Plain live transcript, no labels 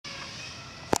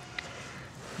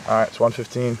Alright, it's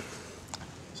 1:15.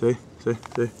 See?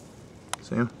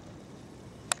 See him?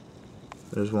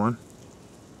 There's one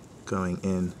going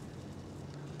in.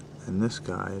 And this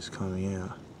guy is coming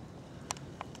out.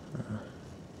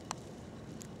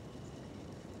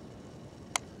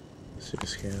 See the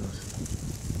scales.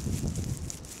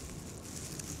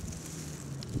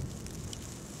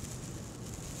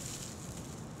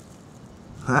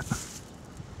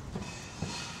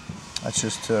 That's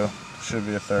just two. Should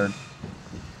be a third.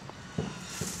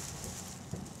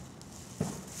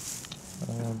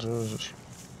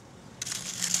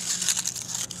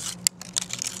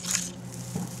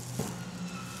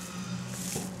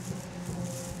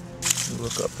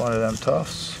 Look up one of them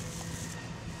tufts.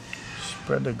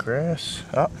 Spread the grass.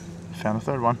 Oh, found a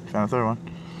third one.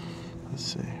 Let's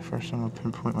see. First I'm gonna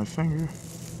pinpoint my finger.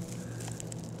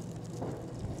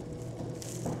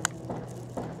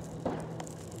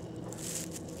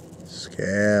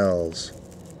 Scales.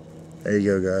 There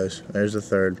you go, guys. There's the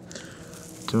third.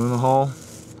 Two in the hole,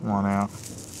 one out.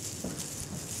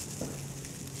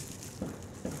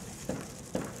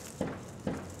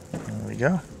 There we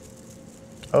go.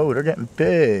 Oh, they're getting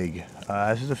big.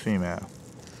 This is a female.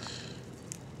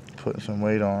 Putting some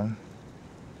weight on.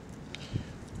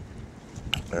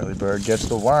 Early bird gets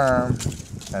the worm,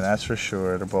 and that's for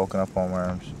sure. They're bulking up on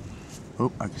worms.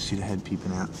 Oh, I can see the head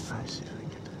peeping out. Let's see if I can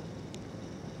get that.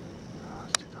 Oh,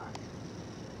 it's too dark.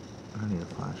 I need a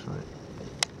flashlight.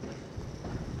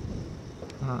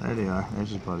 Oh, there they are. There's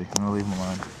his buddy. I'm gonna leave him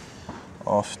alone.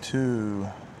 Off to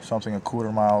something a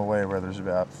quarter mile away where there's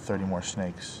about 30 more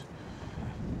snakes.